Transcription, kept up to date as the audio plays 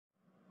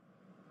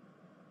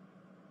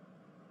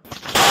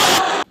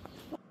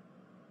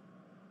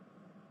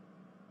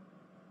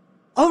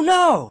Oh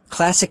no!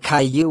 Classic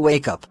caillou,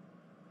 wake up.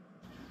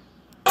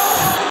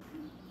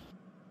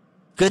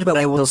 Good, but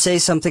I will say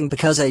something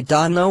because I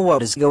don't know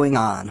what is going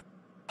on.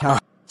 Huh,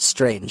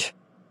 strange.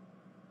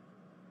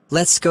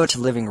 Let's go to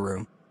living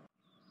room.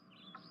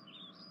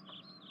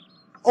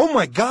 Oh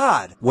my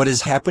god! What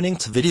is happening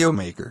to Video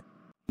Maker?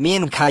 Me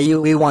and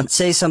Caillou, we want to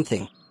say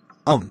something.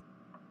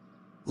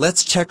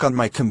 Let's check on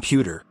my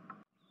computer.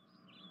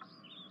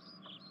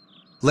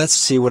 Let's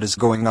see what is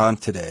going on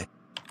today.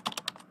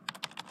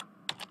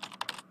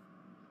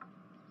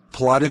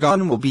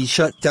 Plotagon will be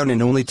shut down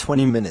in only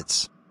 20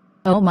 minutes.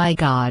 Oh my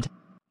god.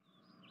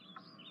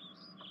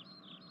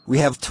 We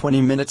have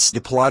 20 minutes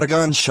to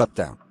Plotagon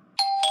shutdown.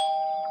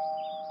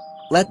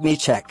 Let me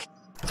check.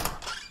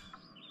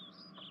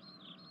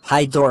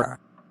 Hi Dora.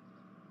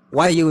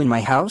 Why are you in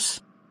my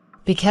house?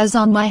 Because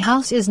on my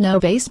house is no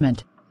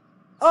basement.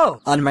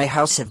 Oh, on my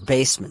house have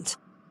basement.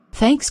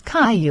 Thanks,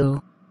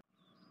 Caillou.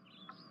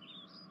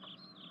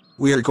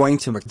 We are going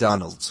to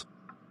McDonald's.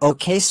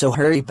 Okay, so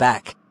hurry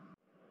back.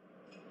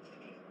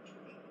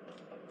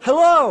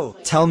 Hello!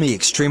 Tell me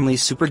extremely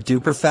super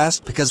duper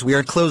fast because we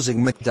are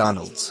closing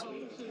McDonald's.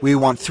 We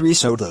want 3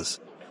 sodas.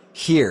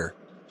 Here.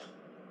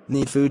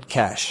 Need food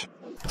cash.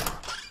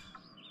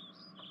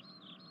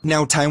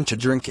 Now time to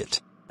drink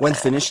it. When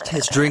finished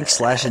his drink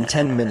 / in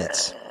 10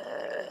 minutes.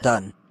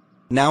 Done.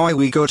 Now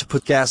we go to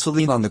put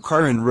gasoline on the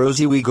car and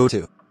Rosie we go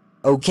to.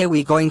 Okay,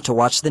 we going to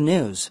watch the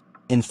news.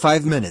 In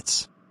 5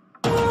 minutes.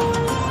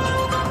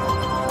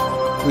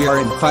 We are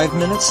in 5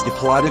 minutes, the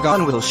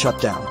Plotagon will shut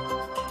down.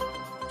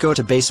 Go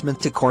to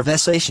basement to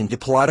conversation to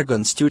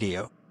Plotagon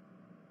Studio.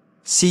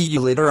 See you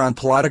later on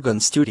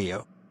Plotagon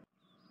Studio.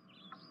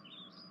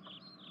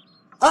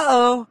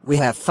 Uh-oh, we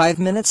have 5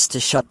 minutes to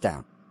shut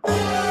down.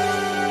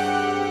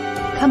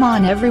 Come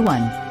on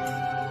everyone.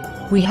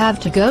 We have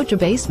to go to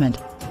basement.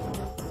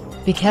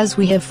 Because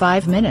we have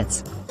 5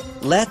 minutes.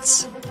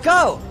 Let's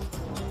go!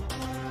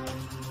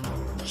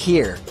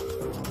 Here.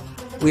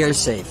 We are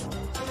safe.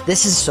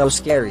 This is so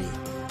scary.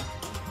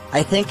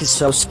 I think it's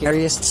so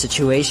scariest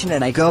situation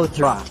and I go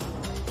through it.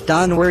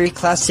 Don't worry,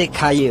 classic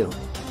Caillou.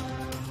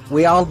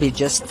 We all be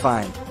just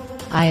fine.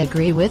 I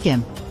agree with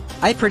him.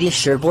 I pretty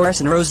sure Boris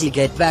and Rosie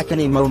get back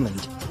any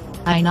moment.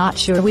 I not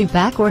sure we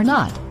back or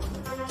not.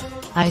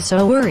 I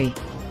so worry.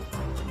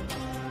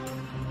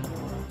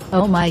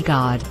 Oh my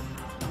god.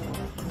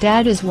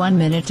 Dad is 1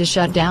 minute to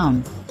shut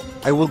down.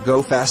 I will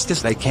go fast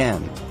as I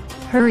can.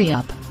 Hurry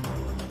up.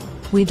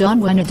 We don't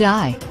wanna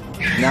die.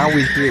 Now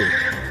we here.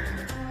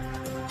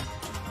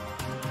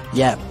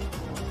 Yep.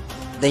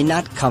 They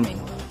not coming.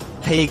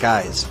 Hey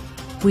guys.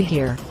 We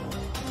here.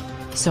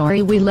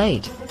 Sorry we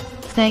late.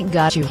 Thank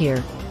God you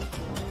here.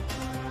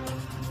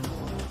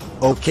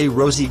 Okay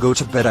Rosie go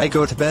to bed, I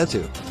go to bed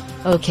too.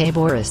 Okay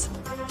Boris.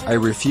 I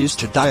refuse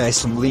to die, I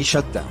simply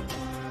shut down.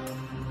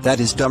 That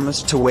is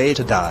dumbest way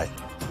to die.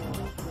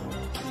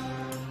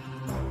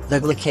 The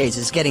glucose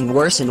is getting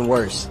worse and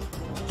worse.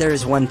 There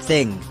is one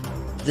thing.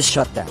 The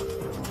shutdown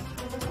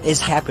is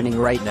happening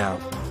right now.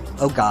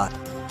 Oh god.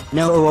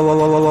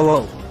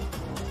 No.